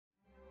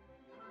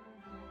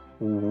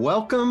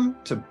Welcome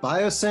to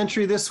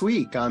BioCentury This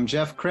Week. I'm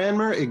Jeff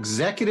Cranmer,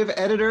 Executive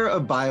Editor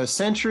of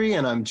BioCentury,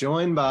 and I'm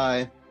joined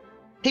by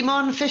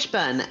Timon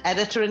Fishburne,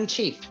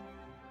 Editor-in-Chief.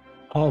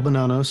 Paul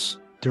Bonanos,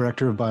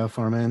 Director of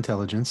Biopharma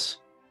Intelligence.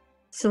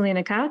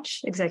 Selena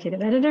Couch,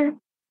 Executive Editor.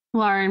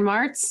 Lauren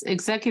Martz,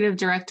 Executive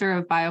Director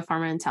of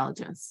Biopharma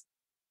Intelligence.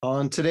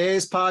 On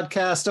today's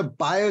podcast, a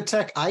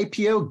biotech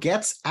IPO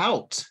gets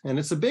out, and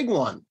it's a big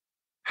one.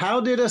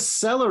 How did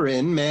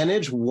Acelyrin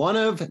manage one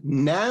of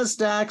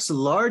NASDAQ's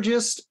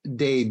largest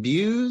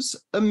debuts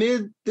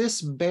amid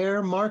this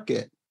bear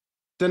market?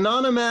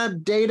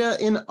 Donanemab data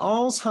in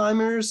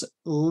Alzheimer's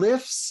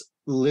lifts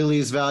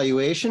Lilly's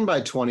valuation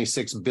by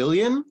 $26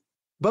 billion,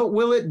 but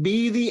will it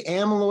be the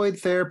amyloid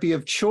therapy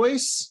of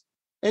choice?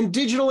 And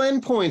digital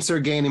endpoints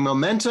are gaining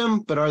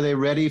momentum, but are they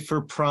ready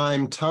for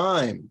prime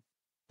time?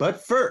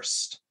 But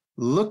first,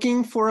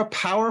 looking for a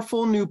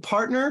powerful new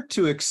partner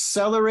to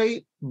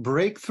accelerate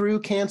breakthrough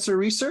cancer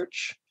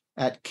research?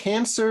 At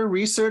Cancer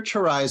Research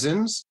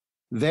Horizons,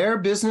 their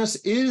business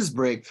is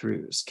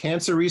breakthroughs.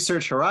 Cancer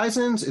Research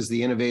Horizons is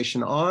the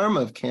innovation arm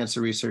of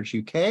Cancer Research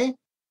UK,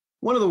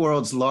 one of the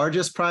world's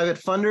largest private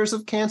funders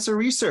of cancer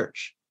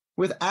research,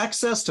 with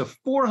access to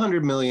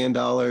 $400 million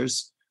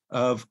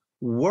of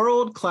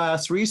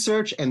world-class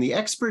research and the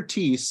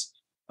expertise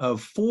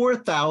of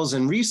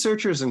 4,000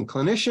 researchers and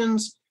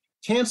clinicians.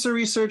 Cancer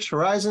Research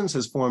Horizons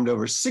has formed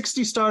over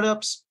 60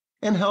 startups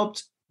and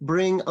helped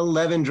bring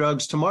 11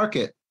 drugs to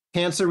market.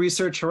 Cancer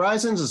Research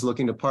Horizons is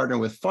looking to partner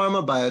with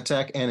pharma,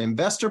 biotech, and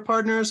investor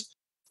partners.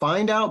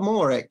 Find out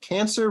more at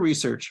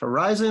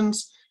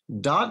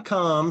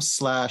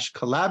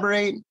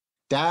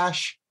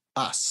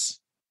cancerresearchhorizons.com/collaborate-us.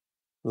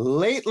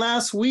 Late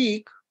last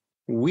week,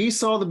 we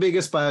saw the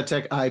biggest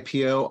biotech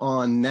IPO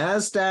on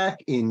NASDAQ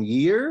in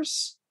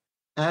years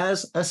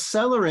as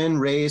Acelyrin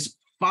raised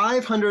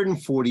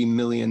 $540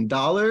 million.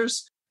 The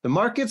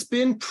market's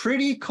been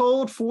pretty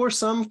cold for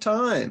some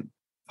time.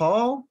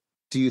 Paul,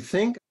 do you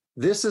think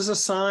this is a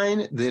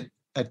sign that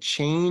a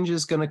change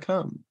is going to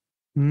come?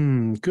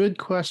 Good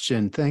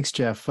question. Thanks,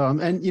 Jeff.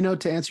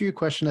 To answer your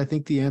question, I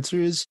think the answer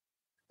is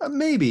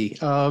maybe.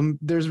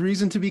 There's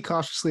reason to be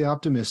cautiously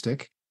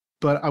optimistic,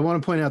 but I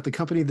want to point out the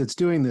company that's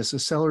doing this,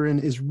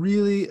 Acelyrin, is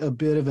really a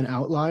bit of an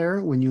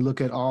outlier when you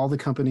look at all the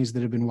companies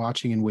that have been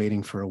watching and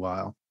waiting for a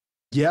while.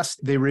 Yes,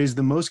 they raised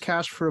the most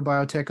cash for a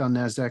biotech on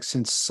NASDAQ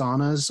since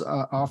Sana's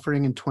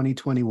offering in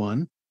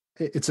 2021.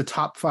 It's a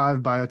top 5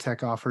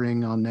 biotech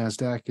offering on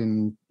NASDAQ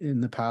in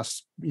the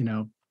past,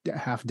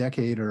 half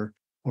decade or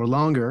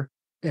longer.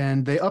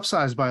 And they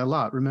upsized by a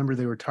lot. Remember,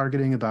 they were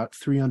targeting about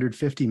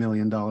 $350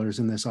 million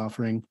in this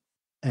offering,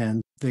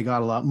 and they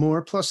got a lot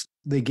more. Plus,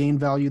 they gained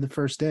value the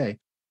first day,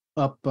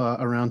 up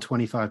around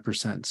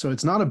 25%. So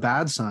it's not a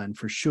bad sign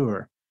for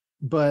sure.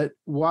 But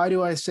why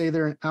do I say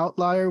they're an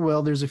outlier?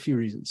 Well, there's a few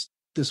reasons.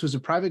 This was a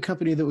private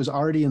company that was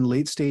already in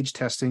late stage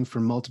testing for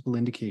multiple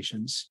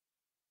indications.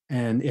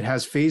 And it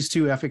has phase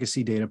 2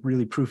 efficacy data,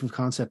 really proof of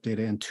concept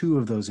data, in 2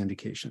 of those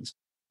indications.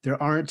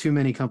 There aren't too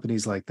many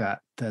companies like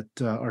that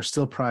are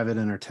still private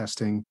and are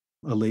testing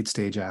a late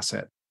stage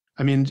asset.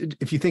 I mean,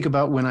 if you think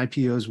about when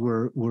IPOs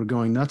were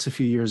going nuts a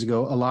few years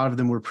ago, a lot of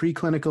them were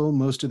preclinical.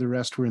 Most of the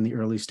rest were in the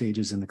early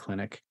stages in the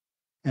clinic.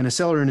 And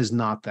Acelyrin is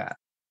not that.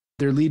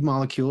 Their lead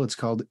molecule, it's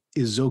called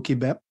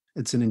izokibep.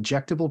 It's an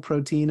injectable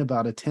protein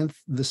about 1/10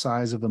 the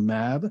size of a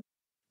mAb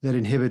that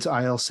inhibits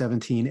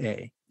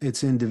IL-17A.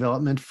 It's in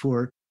development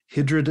for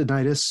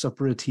hidradenitis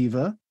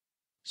suppurativa,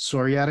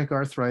 psoriatic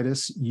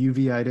arthritis,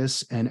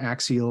 uveitis, and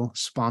axial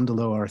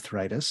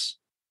spondyloarthritis.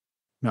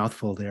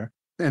 Mouthful there.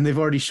 And they've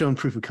already shown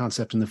proof of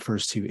concept in the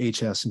first 2,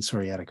 HS and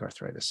psoriatic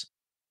arthritis.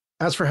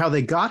 As for how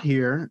they got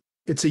here,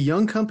 it's a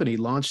young company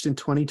launched in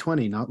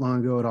 2020, not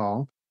long ago at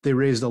all. They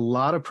raised a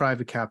lot of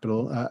private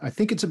capital. I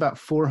think it's about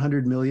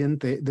 $400 million.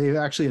 They've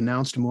actually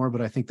announced more,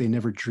 but I think they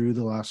never drew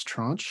the last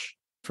tranche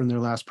from their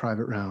last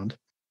private round.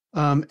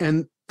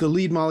 And the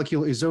lead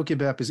molecule,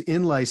 izokibep, is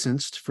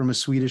in-licensed from a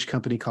Swedish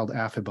company called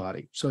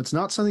Affibody. So it's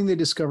not something they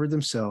discovered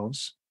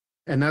themselves.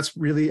 And that's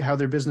really how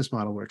their business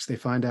model works. They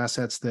find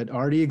assets that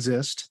already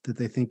exist that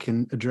they think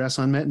can address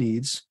unmet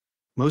needs,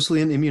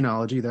 mostly in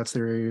immunology. That's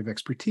their area of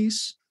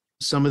expertise.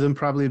 Some of them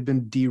probably have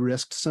been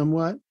de-risked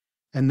somewhat.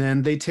 And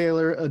then they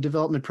tailor a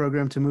development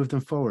program to move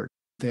them forward.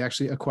 They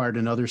actually acquired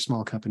another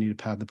small company to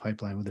pad the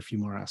pipeline with a few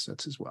more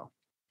assets as well.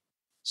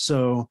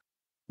 So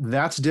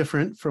that's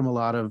different from a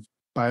lot of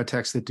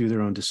biotechs that do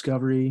their own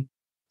discovery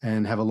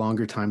and have a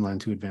longer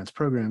timeline to advance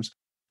programs.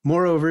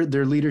 Moreover,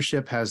 their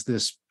leadership has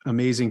this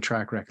amazing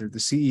track record. The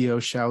CEO,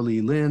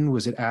 Xiaoli Lin,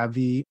 was at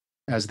AbbVie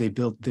as they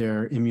built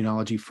their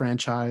immunology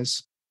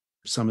franchise.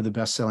 Some of the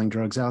best-selling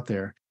drugs out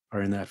there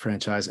are in that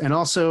franchise. And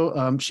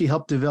also, she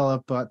helped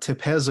develop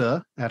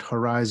Tepezza at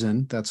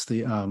Horizon. That's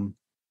the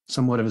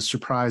somewhat of a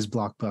surprise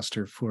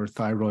blockbuster for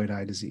thyroid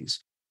eye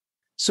disease.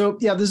 So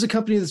yeah, this is a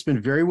company that's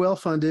been very well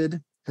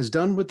funded, has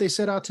done what they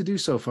set out to do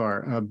so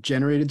far,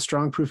 generated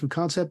strong proof of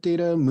concept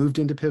data, moved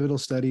into pivotal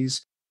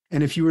studies.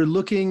 And if you were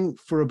looking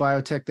for a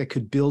biotech that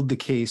could build the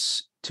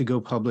case to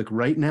go public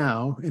right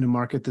now in a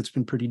market that's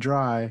been pretty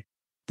dry,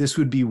 this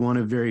would be one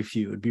of very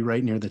few. It'd be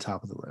right near the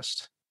top of the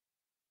list.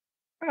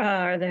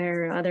 Are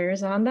there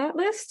others on that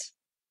list?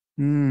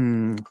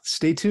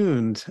 Stay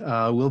tuned.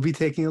 We'll be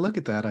taking a look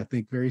at that, I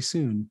think, very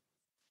soon.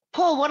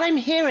 Paul, what I'm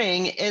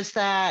hearing is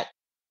that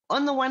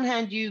on the one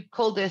hand, you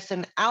call this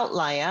an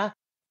outlier,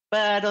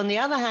 but on the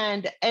other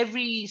hand,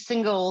 every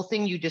single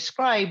thing you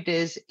described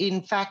is,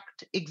 in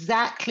fact,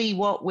 exactly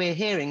what we're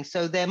hearing.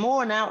 So they're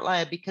more an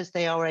outlier because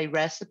they are a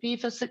recipe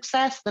for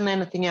success than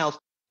anything else.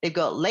 They've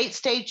got late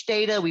stage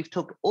data. We've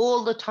talked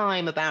all the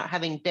time about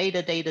having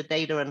data,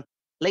 and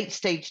late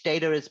stage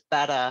data is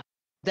better.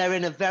 They're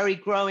in a very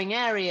growing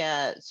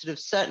area, sort of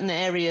certain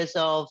areas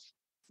of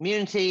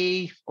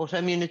immunity,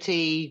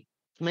 autoimmunity,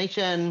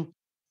 inflammation.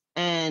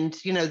 And,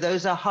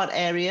 those are hot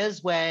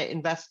areas where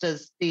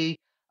investors see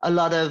a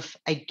lot of,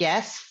 I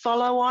guess,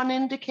 follow-on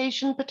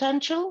indication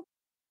potential.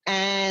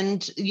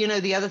 And,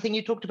 the other thing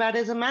you talked about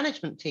is a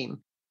management team.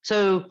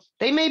 So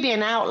they may be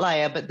an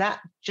outlier, but that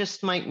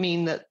just might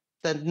mean that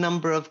the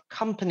number of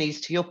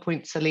companies, to your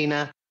point,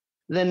 Selena,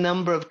 the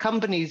number of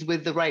companies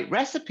with the right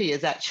recipe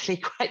is actually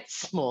quite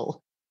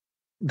small.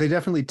 They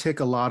definitely tick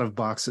a lot of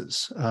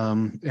boxes.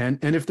 And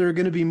if there are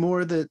going to be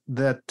more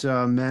that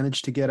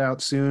manage to get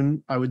out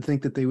soon, I would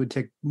think that they would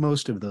tick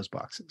most of those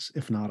boxes,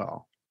 if not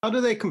all. How do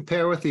they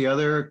compare with the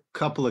other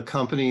couple of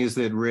companies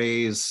that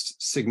raised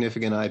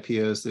significant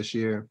IPOs this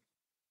year?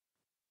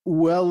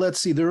 Well,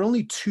 let's see. There are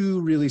only two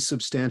really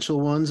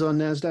substantial ones on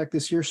NASDAQ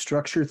this year: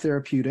 Structure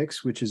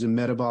Therapeutics, which is a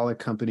metabolic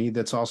company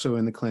that's also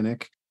in the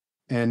clinic,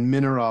 and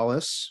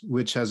Mineralis,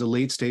 which has a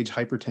late-stage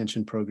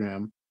hypertension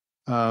program.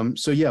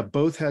 So yeah,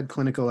 both had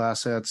clinical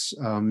assets.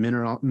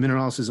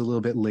 Mineralis is a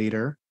little bit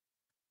later.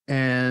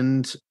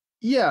 And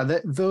yeah,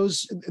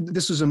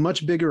 this was a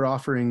much bigger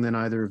offering than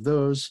either of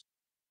those.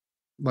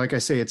 Like I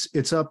say,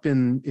 it's up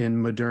in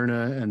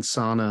Moderna and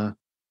Sana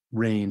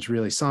range,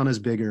 really. Sana's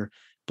bigger.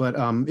 But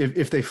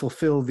if they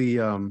fulfill the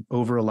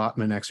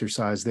over-allotment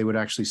exercise, they would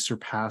actually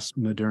surpass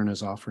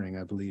Moderna's offering,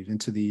 I believe,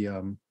 into the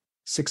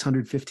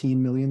 $615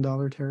 million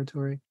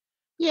territory.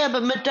 Yeah,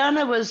 but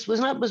Moderna was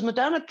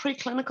Moderna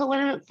preclinical when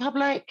it went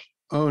public?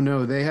 Oh,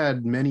 no, they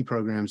had many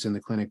programs in the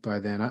clinic by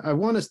then. I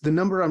want to, the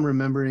number I'm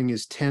remembering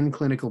is 10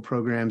 clinical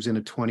programs in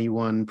a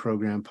 21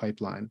 program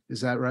pipeline. Is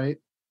that right?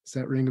 Does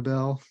that ring a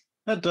bell?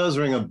 That does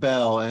ring a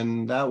bell.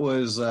 And that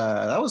was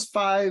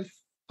 5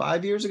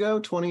 years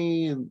ago,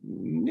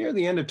 near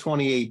the end of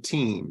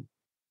 2018.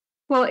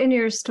 Well, in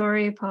your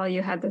story, Paul,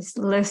 you had this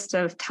list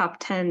of top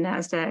 10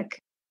 NASDAQ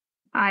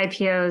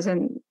IPOs,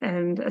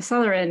 and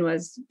Acelyrin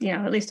was,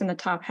 at least in the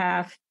top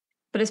half,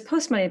 but his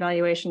post-money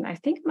valuation, I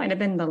think, might have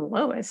been the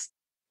lowest.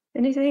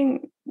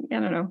 Anything, I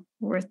don't know,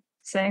 worth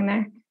saying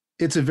there?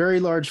 It's a very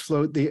large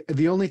float.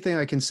 The only thing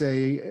I can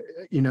say,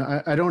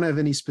 I don't have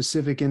any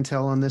specific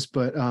intel on this,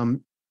 but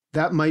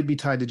that might be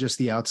tied to just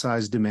the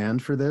outsized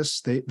demand for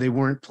this. They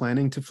weren't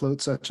planning to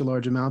float such a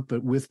large amount,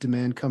 but with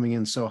demand coming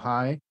in so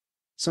high,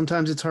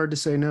 sometimes it's hard to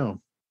say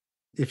no.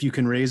 If you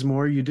can raise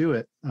more, you do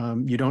it.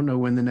 You don't know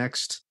when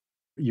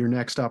your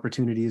next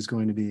opportunity is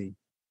going to be.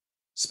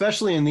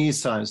 Especially in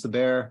these times, the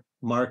bear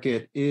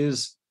market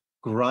is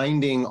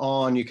grinding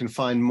on. You can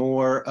find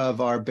more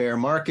of our bear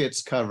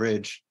markets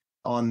coverage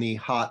on the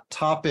hot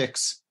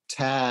topics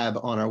tab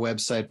on our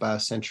website,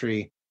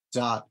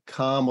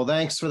 biocentury.com. Well,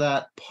 thanks for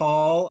that,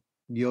 Paul.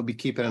 You'll be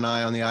keeping an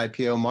eye on the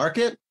IPO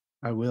market.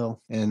 I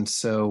will. And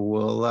so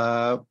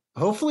we'll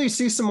hopefully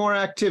see some more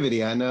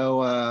activity. I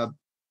know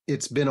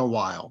it's been a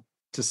while,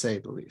 to say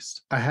the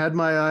least. I had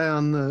my eye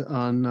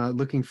on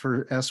looking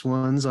for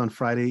S1s on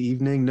Friday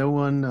evening. No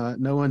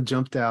one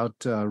jumped out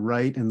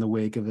right in the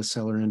wake of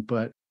Acelyrin,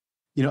 but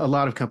a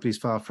lot of companies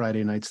file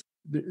Friday nights.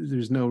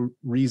 There's no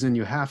reason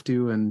you have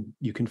to, and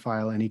you can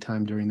file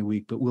anytime during the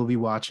week, but we'll be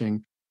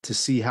watching to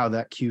see how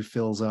that queue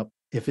fills up,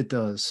 if it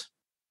does.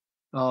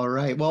 All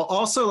right. Well,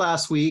 also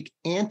last week,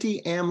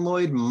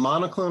 anti-amyloid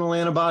monoclonal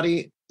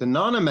antibody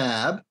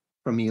donanemab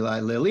from Eli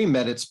Lilly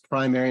met its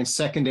primary and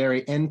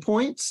secondary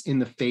endpoints in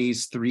the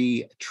phase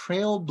 3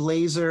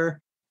 Trailblazer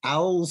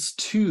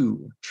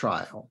ALZ2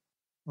 trial.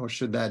 Or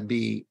should that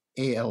be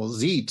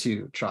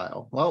ALZ2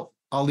 trial? Well,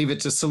 I'll leave it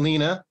to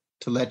Selena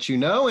to let you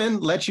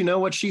know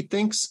what she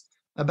thinks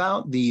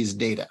about these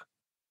data.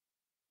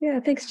 Yeah,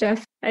 thanks,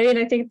 Jeff. I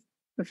think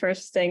the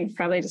first thing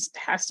probably just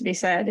has to be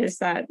said is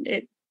that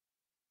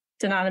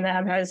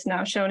donanemab has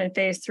now shown in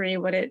phase 3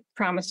 what it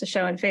promised to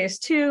show in phase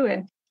 2,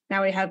 and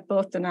now we have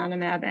both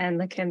donanemab and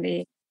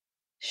Leqembi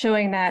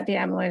showing that the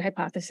amyloid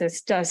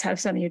hypothesis does have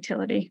some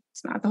utility.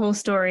 It's not the whole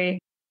story,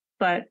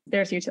 but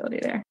there's utility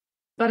there.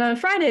 But on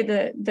Friday,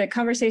 the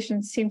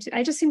conversation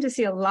I just seem to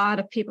see a lot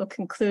of people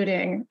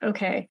concluding,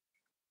 okay,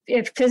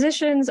 if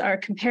physicians are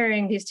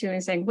comparing these two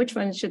and saying which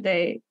one should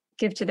they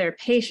give to their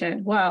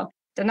patient, well,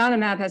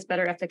 donanemab has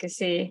better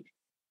efficacy,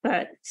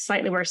 but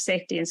slightly worse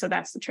safety, and so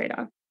that's the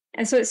trade-off.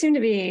 And so it seemed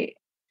to be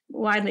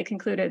widely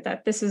concluded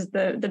that this is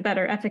the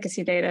better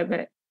efficacy data,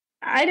 but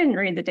I didn't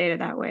read the data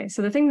that way.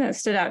 So the thing that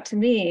stood out to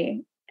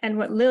me, and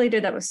what Lilly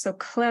did that was so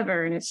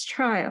clever in its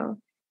trial,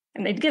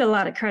 and they'd get a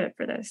lot of credit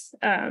for this,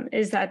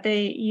 is that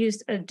they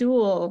used a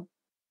dual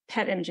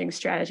PET imaging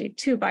strategy,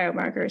 2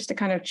 biomarkers to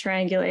kind of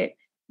triangulate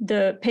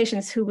the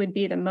patients who would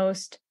be the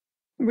most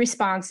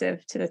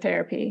responsive to the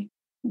therapy,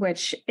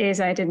 which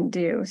AZI didn't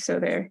do. So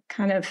they're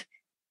kind of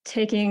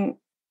taking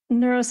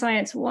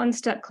neuroscience one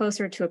step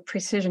closer to a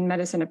precision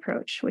medicine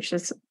approach, which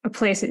is a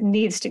place it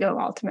needs to go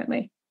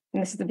ultimately.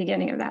 And this is the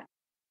beginning of that.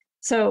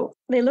 So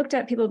they looked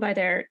at people by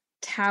their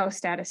tau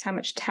status, how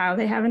much tau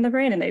they have in the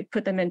brain, and they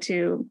put them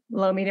into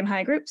low, medium,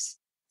 high groups.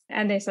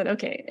 And they said,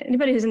 okay,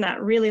 anybody who's in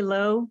that really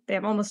low, they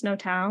have almost no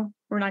tau,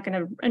 we're not going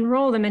to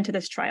enroll them into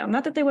this trial.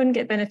 Not that they wouldn't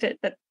get benefit,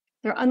 but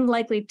they're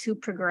unlikely to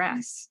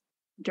progress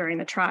during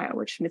the trial,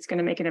 which is going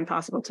to make it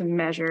impossible to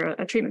measure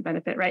a treatment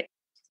benefit, right?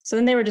 So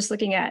then they were just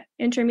looking at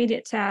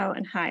intermediate tau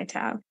and high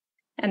tau.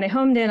 And they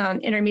homed in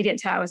on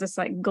intermediate tau as this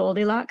like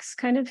Goldilocks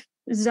kind of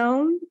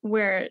zone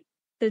where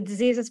the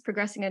disease is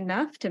progressing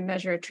enough to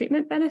measure a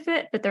treatment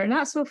benefit, but they're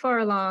not so far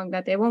along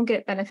that they won't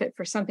get benefit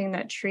for something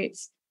that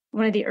treats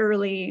one of the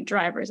early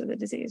drivers of the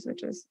disease,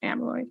 which is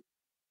amyloid.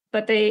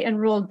 But they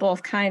enrolled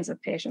both kinds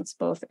of patients,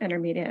 both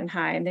intermediate and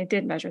high, and they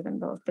did measure them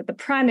both. But the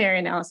primary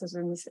analysis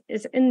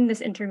is in this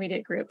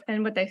intermediate group.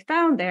 And what they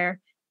found there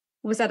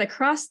was that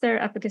across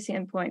their efficacy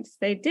endpoints,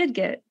 they did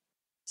get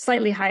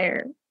slightly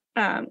higher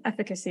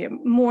efficacy,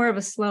 more of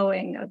a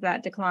slowing of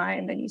that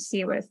decline than you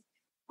see with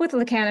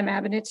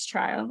lecanemab in its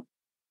trial.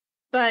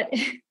 But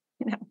if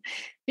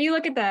you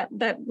look at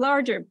that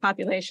larger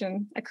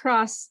population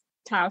across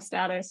tau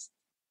status,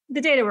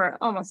 the data were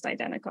almost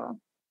identical.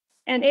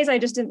 And AZI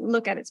just didn't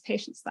look at its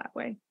patients that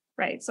way,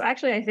 right? So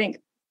actually, I think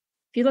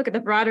if you look at the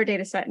broader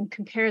data set and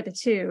compare the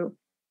two,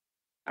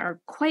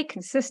 are quite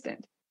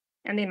consistent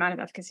in the amount of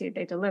efficacy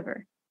they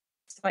deliver.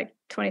 It's like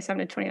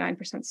 27 to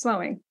 29%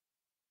 slowing.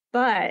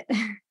 But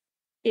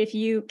if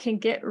you can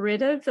get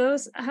rid of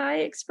those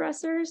high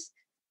expressors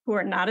who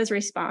are not as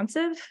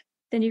responsive,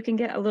 then you can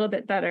get a little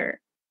bit better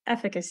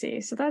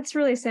efficacy. So that's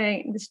really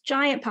saying this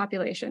giant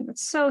population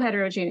that's so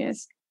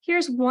heterogeneous,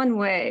 here's one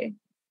way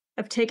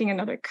of taking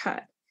another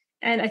cut.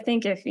 And I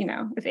think if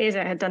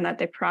AZI had done that,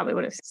 they probably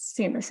would have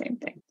seen the same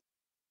thing.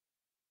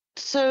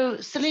 So,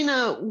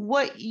 Selena,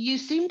 what you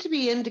seem to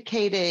be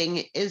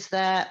indicating is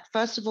that,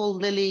 first of all,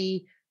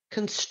 Lilly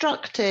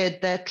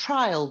constructed their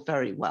trial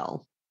very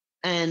well.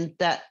 And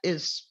that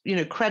is,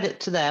 credit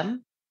to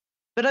them.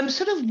 But I'm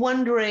sort of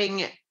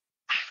wondering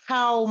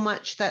how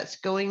much that's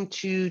going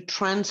to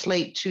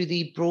translate to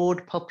the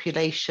broad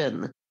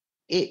population.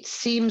 It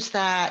seems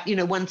that,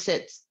 once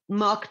it's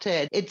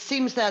marketed, it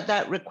seems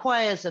that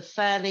requires a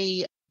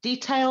fairly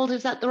detailed,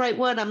 is that the right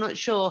word? I'm not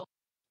sure,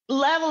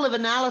 level of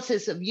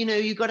analysis of,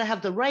 you've got to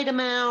have the right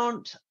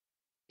amount,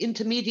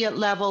 intermediate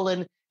level,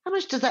 and how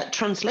much does that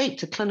translate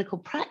to clinical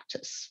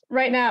practice?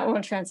 Right now, it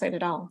won't translate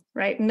at all,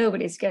 right?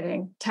 Nobody's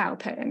getting tau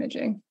PET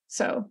imaging.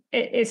 So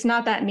it's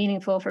not that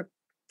meaningful for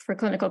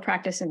clinical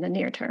practice in the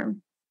near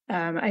term.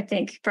 I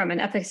think from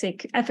an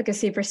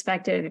efficacy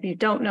perspective, if you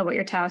don't know what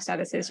your tau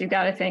status is, you've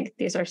got to think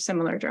these are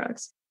similar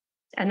drugs.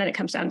 And then it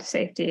comes down to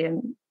safety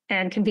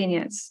and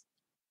convenience.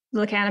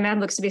 Lecanemab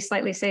looks to be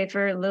slightly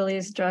safer.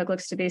 Lilly's drug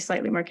looks to be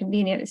slightly more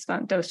convenient. It's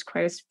not dosed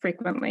quite as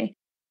frequently.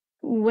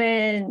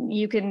 When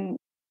you can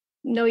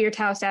know your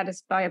tau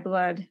status by a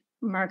blood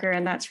marker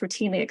and that's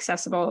routinely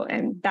accessible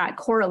and that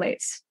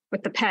correlates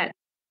with the PET,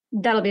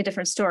 that'll be a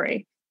different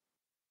story.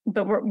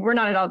 But we're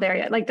not at all there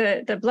yet. Like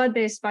the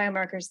blood-based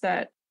biomarkers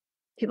that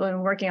people have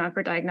been working on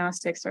for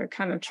diagnostics are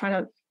kind of trying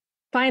to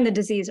find the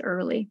disease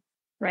early,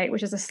 right?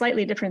 Which is a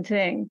slightly different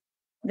thing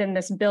than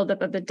this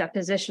buildup of the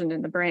deposition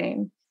in the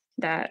brain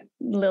that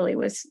Lilly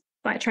was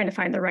trying to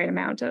find the right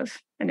amount of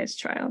in its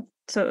trial.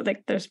 So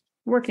there's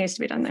work needs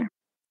to be done there.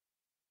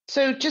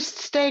 So just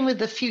staying with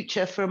the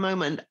future for a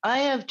moment, I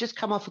have just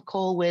come off a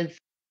call with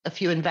a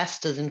few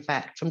investors, in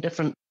fact, from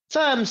different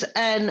firms.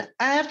 And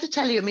I have to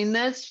tell you,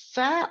 there's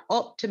fair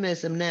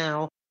optimism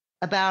now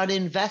about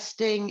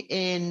investing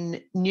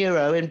in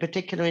neuro, in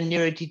particular in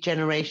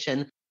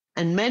neurodegeneration.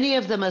 And many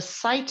of them are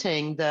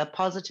citing the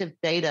positive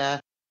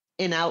data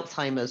in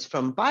Alzheimer's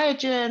from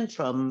Biogen,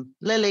 from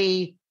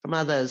Lilly, from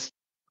others.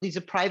 These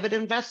are private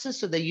investors,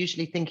 so they're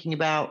usually thinking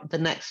about the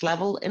next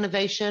level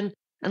innovation.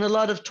 And a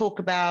lot of talk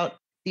about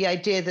the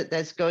idea that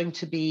there's going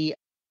to be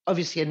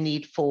obviously a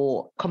need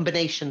for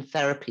combination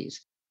therapies.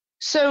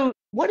 So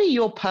what are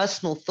your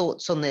personal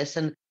thoughts on this?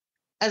 And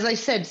as I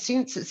said,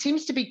 since it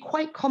seems to be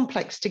quite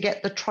complex to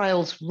get the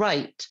trials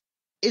right,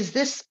 is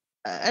this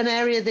an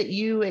area that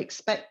you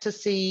expect to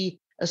see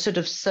a sort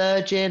of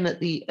surge in at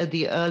the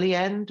early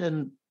end?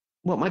 And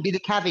what might be the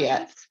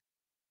caveats?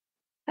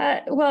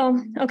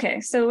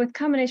 Okay. So with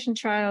combination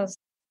trials,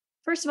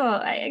 first of all,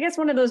 I guess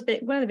one of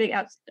the big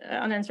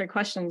unanswered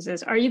questions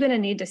is: are you going to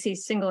need to see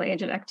single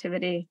agent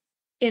activity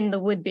in the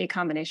would-be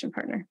combination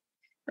partner?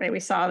 Right?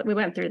 We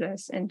went through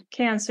this in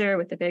cancer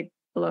with the big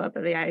blow up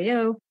of the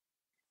IPO,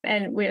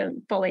 and we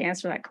didn't fully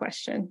answer that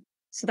question.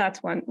 So that's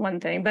one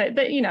thing. But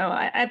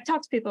I've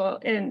talked to people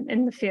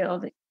in the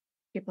field,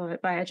 people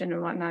at Biogen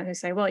and whatnot, who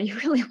say, well, you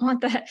really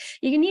want that.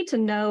 You need to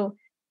know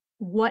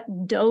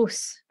what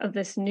dose of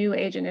this new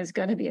agent is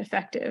going to be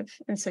effective.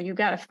 And so you've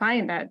got to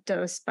find that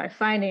dose by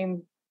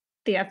finding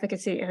the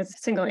efficacy as a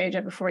single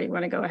agent before you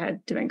want to go ahead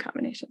doing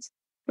combinations,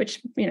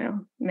 which,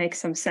 makes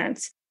some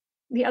sense.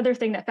 The other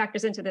thing that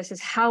factors into this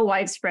is how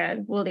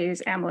widespread will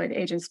these amyloid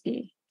agents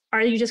be?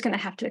 Are you just going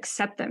to have to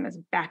accept them as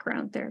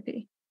background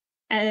therapy?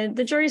 And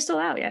the jury's still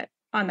out yet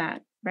on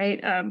that,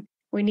 right?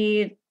 We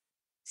need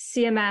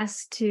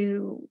CMS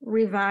to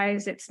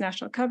revise its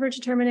national coverage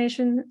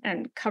determination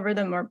and cover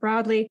them more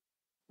broadly.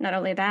 Not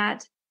only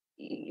that,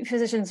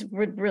 physicians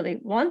would really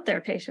want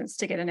their patients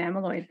to get an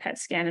amyloid PET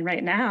scan. And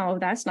right now,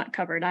 that's not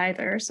covered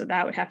either. So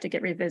that would have to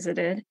get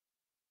revisited.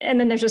 And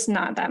then there's just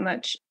not that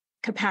much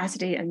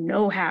capacity and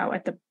know-how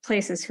at the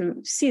places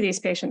who see these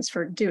patients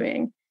for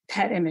doing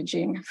PET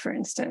imaging, for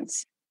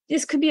instance.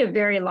 This could be a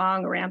very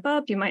long ramp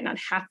up. You might not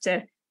have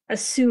to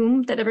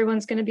assume that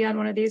everyone's going to be on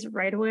one of these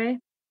right away.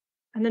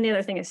 And then the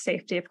other thing is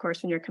safety, of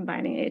course, when you're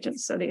combining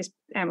agents. So these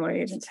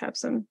amyloid agents have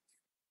some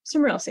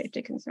real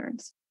safety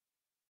concerns.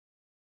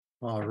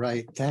 All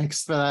right.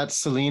 Thanks for that,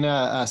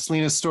 Selena.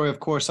 Selena's story, of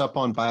course, up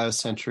on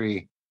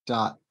biocentury.com.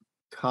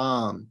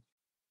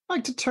 I'd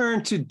like to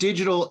turn to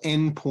digital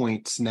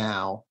endpoints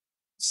now.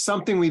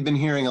 Something we've been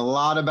hearing a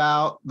lot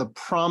about, the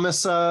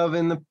promise of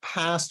in the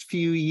past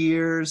few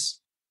years.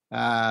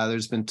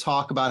 There's been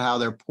talk about how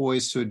they're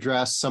poised to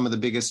address some of the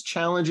biggest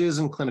challenges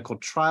in clinical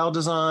trial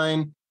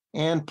design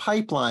and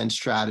pipeline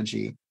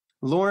strategy.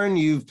 Lauren,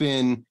 you've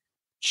been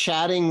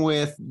chatting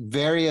with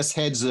various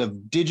heads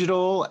of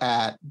digital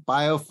at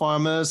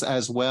biopharmas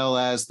as well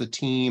as the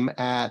team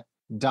at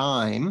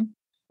Dime.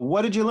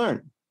 What did you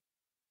learn?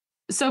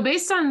 So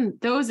based on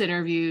those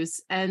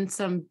interviews and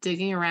some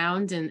digging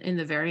around in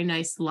the very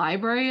nice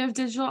library of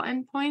digital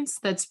endpoints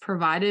that's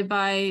provided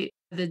by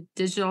the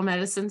Digital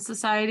Medicine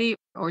Society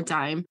or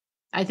Dime,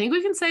 I think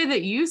we can say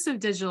that use of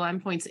digital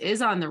endpoints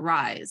is on the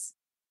rise.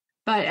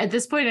 But at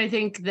this point, I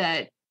think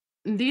that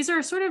these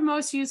are sort of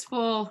most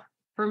useful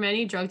for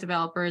many drug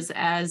developers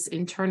as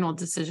internal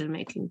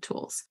decision-making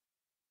tools.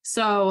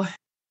 So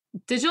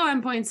digital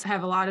endpoints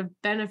have a lot of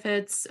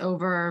benefits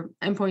over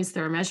endpoints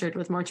that are measured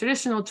with more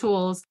traditional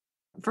tools.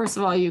 First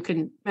of all, you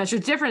can measure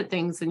different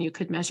things than you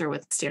could measure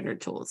with standard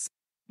tools.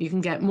 You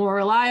can get more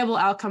reliable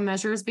outcome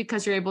measures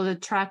because you're able to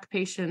track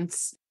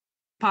patients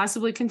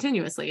possibly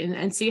continuously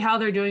and see how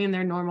they're doing in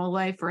their normal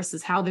life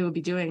versus how they would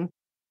be doing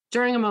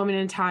during a moment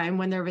in time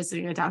when they're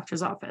visiting a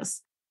doctor's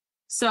office.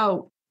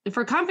 So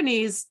for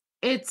companies,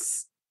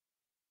 it's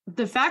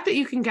the fact that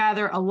you can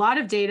gather a lot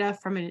of data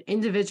from an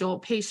individual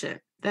patient.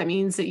 That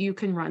means that you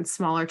can run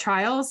smaller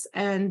trials,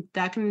 and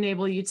that can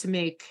enable you to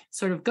make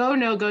sort of go,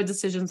 no-go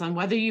decisions on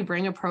whether you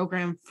bring a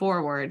program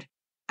forward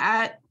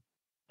at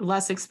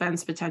less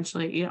expense,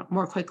 potentially,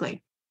 more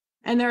quickly.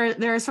 And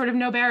there are sort of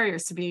no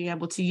barriers to being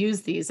able to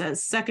use these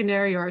as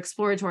secondary or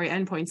exploratory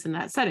endpoints in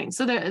that setting.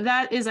 So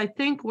that is, I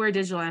think, where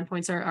digital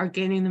endpoints are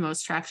gaining the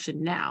most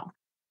traction now.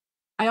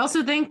 I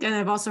also think, and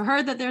I've also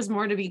heard, that there's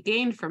more to be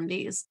gained from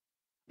these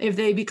if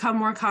they become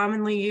more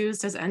commonly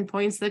used as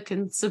endpoints that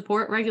can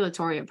support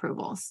regulatory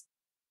approvals.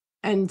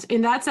 And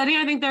in that setting,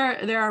 I think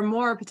there are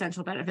more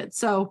potential benefits.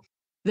 So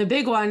the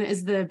big one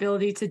is the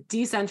ability to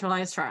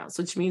decentralize trials,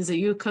 which means that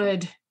you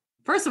could,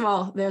 first of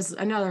all, there's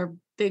another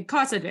big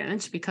cost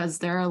advantage because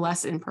there are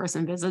less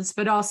in-person visits,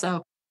 but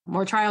also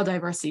more trial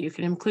diversity. You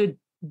can include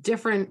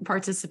different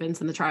participants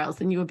in the trials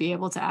than you would be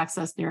able to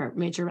access near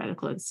major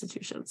medical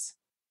institutions.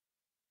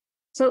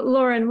 So,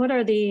 Lauren, what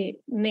are the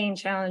main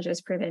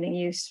challenges preventing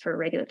use for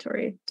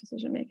regulatory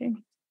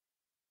decision-making?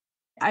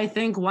 I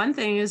think one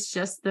thing is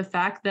just the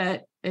fact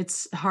that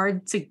it's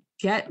hard to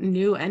get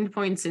new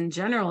endpoints in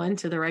general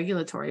into the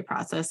regulatory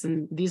process,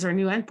 and these are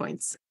new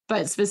endpoints.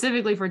 But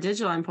specifically for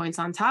digital endpoints,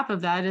 on top of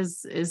that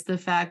is the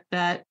fact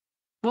that,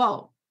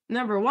 well,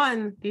 number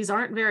one, these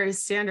aren't very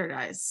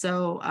standardized.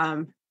 So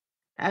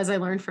as I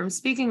learned from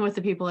speaking with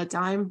the people at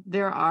Dime,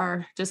 there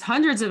are just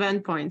hundreds of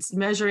endpoints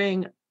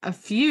measuring a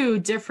few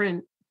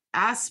different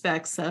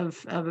aspects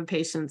of a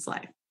patient's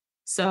life.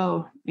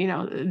 So,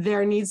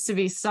 there needs to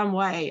be some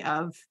way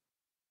of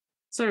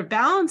sort of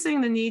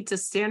balancing the need to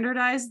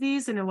standardize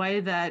these in a way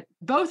that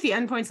both the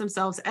endpoints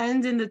themselves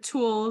and in the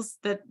tools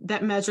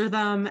that measure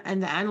them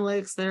and the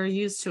analytics that are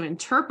used to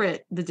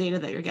interpret the data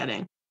that you're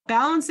getting,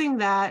 balancing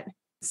that,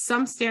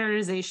 some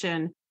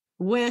standardization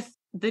with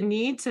the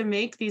need to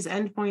make these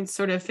endpoints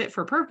sort of fit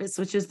for purpose,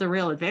 which is the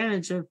real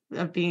advantage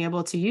of being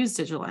able to use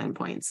digital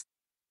endpoints.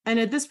 And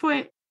at this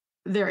point,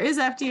 there is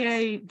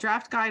FDA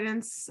draft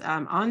guidance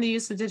on the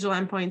use of digital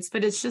endpoints,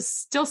 but it's just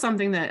still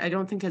something that I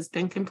don't think has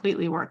been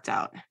completely worked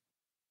out.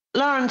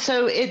 Lauren,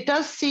 so it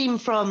does seem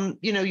from,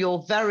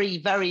 your very,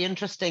 very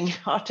interesting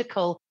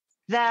article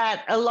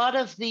that a lot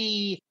of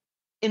the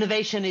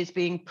innovation is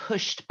being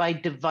pushed by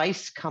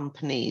device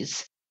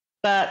companies,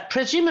 but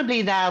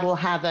presumably that will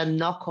have a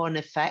knock-on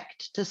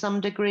effect to some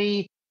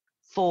degree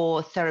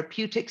for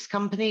therapeutics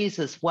companies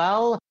as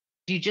well.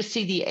 Do you just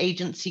see the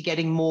agency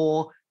getting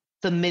more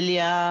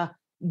familiar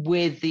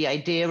with the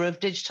idea of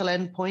digital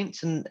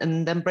endpoints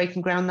and then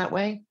breaking ground that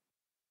way?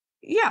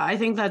 Yeah, I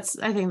think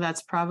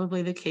that's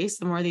probably the case.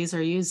 The more these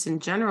are used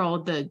in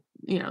general, the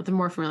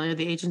more familiar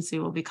the agency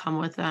will become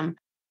with them.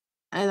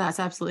 And that's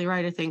absolutely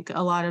right. I think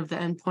a lot of the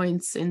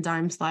endpoints in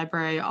Dime's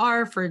library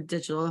are for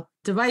digital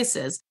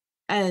devices.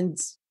 And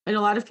in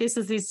a lot of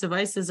cases, these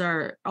devices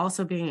are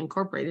also being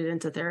incorporated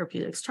into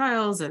therapeutics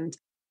trials, and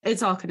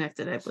it's all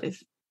connected, I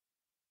believe.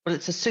 Well,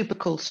 it's a super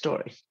cool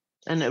story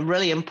and a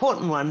really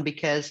important one,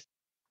 because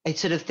I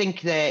sort of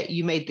think that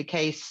you made the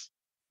case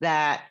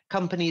that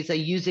companies are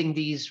using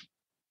these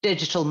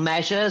digital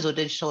measures or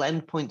digital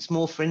endpoints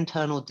more for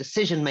internal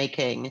decision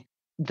making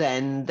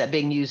than they're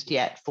being used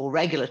yet for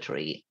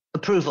regulatory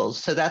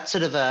approvals. So that's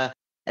sort of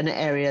an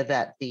area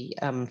that the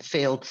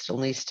field still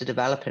needs to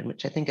develop in,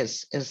 which I think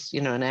is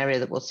an area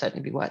that we'll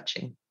certainly be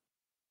watching.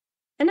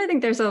 And I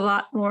think there's a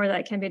lot more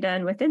that can be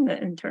done within the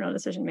internal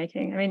decision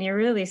making. I mean, you're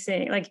really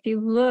seeing, like, if you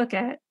look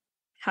at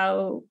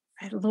how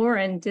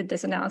Lauren did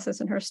this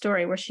analysis in her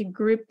story, where she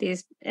grouped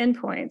these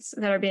endpoints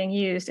that are being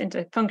used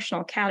into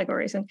functional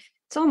categories, and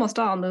it's almost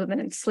all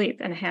movement and sleep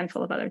and a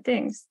handful of other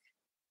things,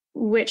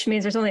 which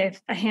means there's only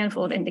a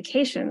handful of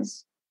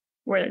indications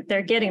where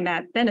they're getting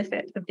that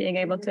benefit of being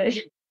able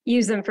to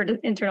use them for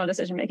internal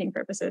decision-making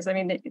purposes. I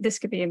mean, this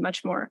could be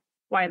much more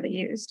widely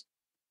used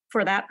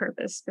for that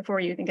purpose before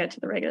you even get to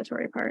the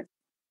regulatory part.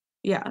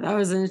 Yeah, that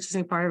was an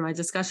interesting part of my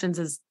discussions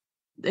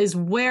is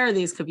where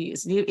these could be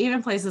used,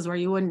 even places where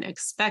you wouldn't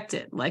expect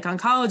it. Like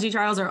oncology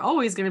trials are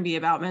always going to be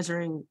about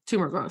measuring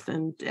tumor growth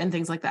and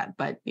things like that.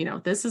 But,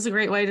 this is a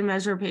great way to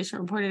measure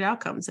patient-reported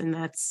outcomes, and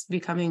that's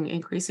becoming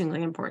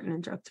increasingly important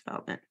in drug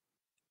development.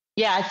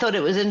 Yeah, I thought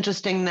it was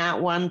interesting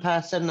that one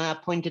person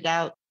pointed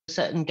out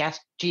certain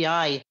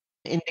GI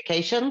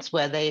indications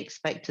where they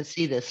expect to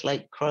see this,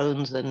 like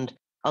Crohn's and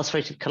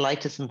ulcerative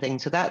colitis and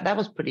things. So that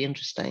was pretty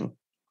interesting.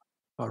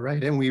 All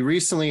right. And we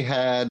recently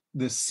had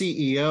the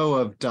CEO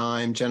of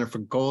Dime, Jennifer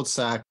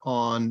Goldsack,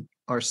 on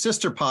our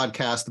sister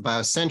podcast, The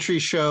BioCentury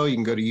Show. You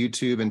can go to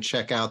YouTube and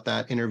check out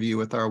that interview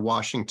with our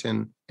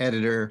Washington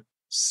editor,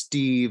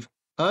 Steve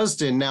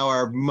Usden. Now,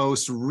 our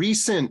most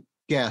recent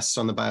guest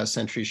on The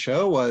BioCentury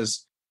Show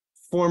was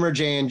former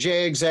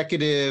J&J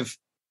executive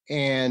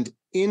and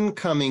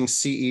incoming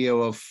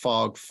CEO of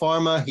Fog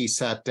Pharma. He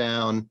sat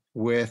down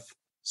with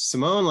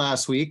Simone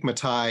last week,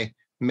 Mathai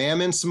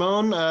Mammon.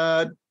 Simone,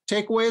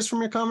 takeaways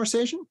from your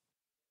conversation?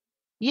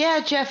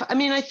 Yeah, Jeff. I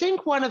mean, I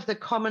think one of the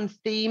common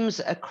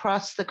themes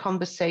across the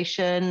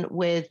conversation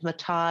with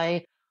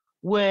Mathai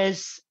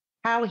was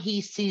how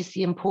he sees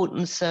the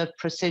importance of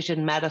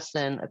precision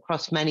medicine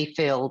across many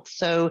fields.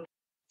 So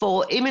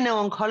for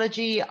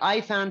immuno-oncology,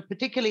 I found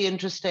particularly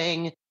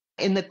interesting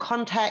in the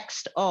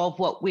context of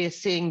what we're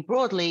seeing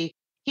broadly.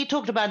 He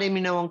talked about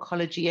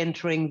immuno-oncology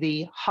entering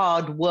the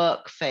hard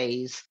work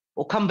phase,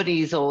 or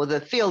companies or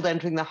the field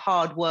entering the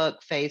hard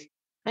work phase.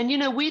 And,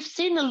 we've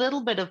seen a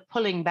little bit of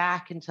pulling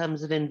back in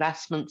terms of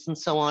investments and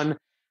so on.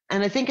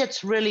 And I think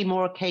it's really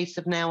more a case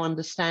of now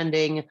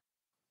understanding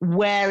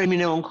where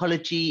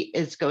immuno-oncology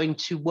is going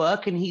to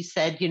work. And he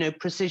said,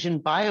 precision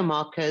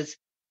biomarkers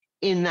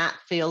in that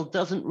field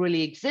doesn't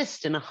really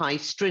exist in a high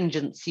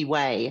stringency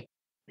way.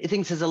 He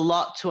thinks there's a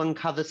lot to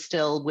uncover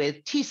still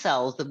with T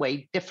cells, the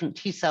way different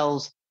T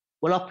cells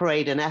will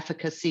operate in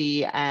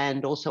efficacy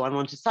and also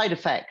unwanted side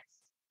effects.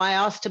 I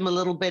asked him a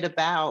little bit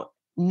about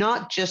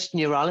not just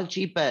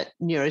neurology, but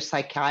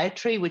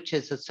neuropsychiatry, which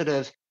is a sort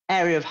of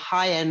area of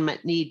high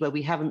unmet need where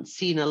we haven't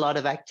seen a lot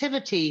of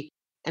activity.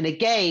 And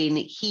again,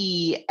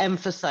 he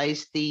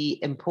emphasized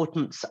the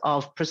importance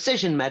of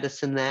precision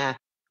medicine there,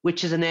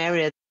 which is an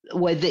area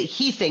where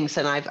he thinks,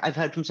 and I've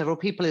heard from several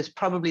people, is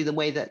probably the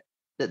way that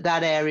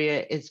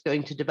area is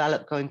going to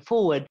develop going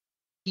forward.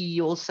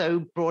 He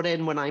also brought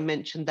in, when I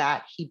mentioned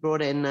that, he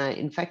brought in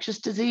infectious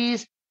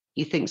disease.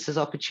 He thinks there's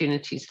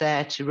opportunities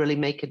there to really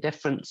make a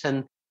difference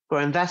and grow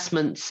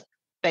investments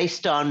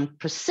based on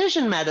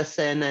precision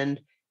medicine. And,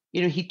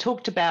 he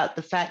talked about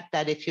the fact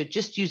that if you're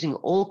just using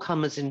all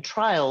comers in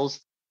trials,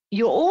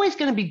 you're always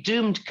going to be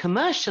doomed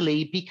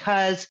commercially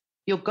because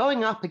you're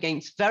going up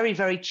against very,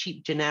 very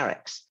cheap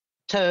generics.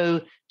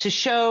 So to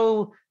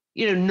show,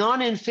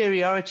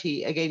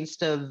 non-inferiority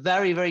against a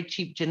very, very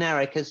cheap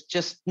generic is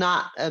just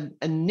not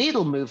a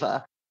needle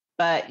mover,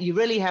 but you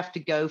really have to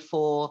go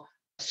for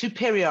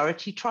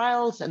superiority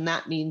trials. And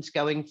that means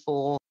going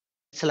for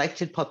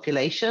selected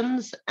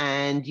populations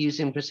and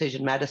using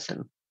precision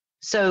medicine.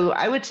 So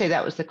I would say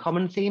that was the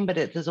common theme, but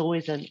there's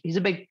always he's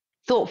a big,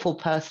 thoughtful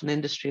person,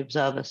 industry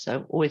observer.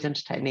 So always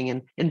entertaining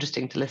and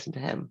interesting to listen to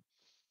him.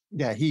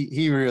 Yeah,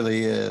 he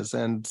really is.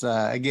 And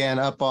again,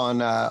 up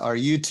on our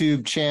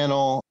YouTube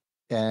channel,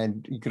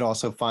 and you could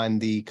also find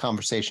the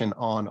conversation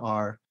on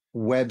our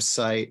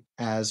website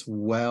as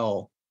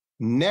well.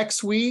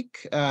 Next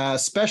week,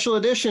 special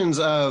editions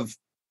of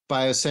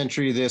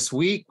BioCentury this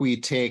week. We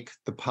take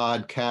the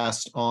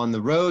podcast on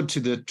the road to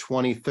the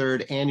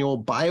 23rd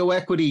Annual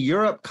Bioequity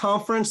Europe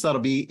Conference.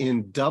 That'll be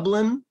in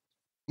Dublin.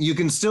 You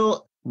can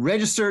still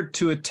register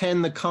to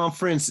attend the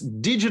conference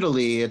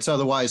digitally. It's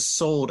otherwise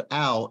sold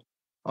out.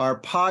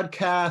 Our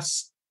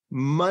podcasts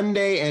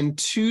Monday and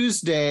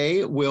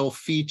Tuesday will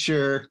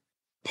feature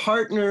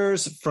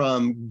partners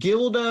from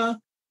Gilda,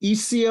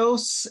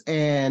 Icios,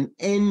 and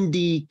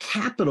ND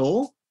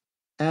Capital.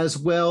 as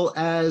well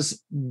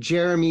as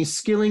Jeremy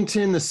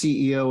Skillington, the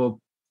CEO of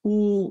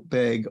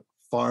Poolbeg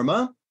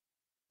Pharma,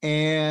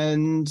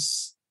 and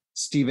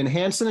Stephen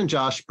Hansen and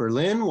Josh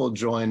Berlin will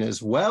join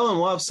as well, and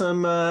we'll have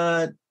some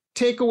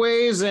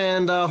takeaways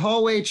and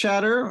hallway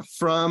chatter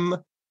from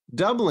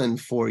Dublin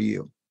for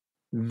you.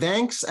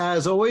 Thanks,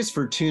 as always,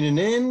 for tuning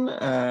in.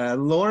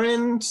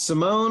 Lauren,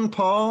 Simone,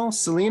 Paul,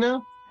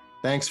 Selena,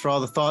 thanks for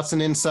all the thoughts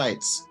and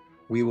insights.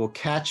 We will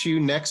catch you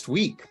next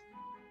week.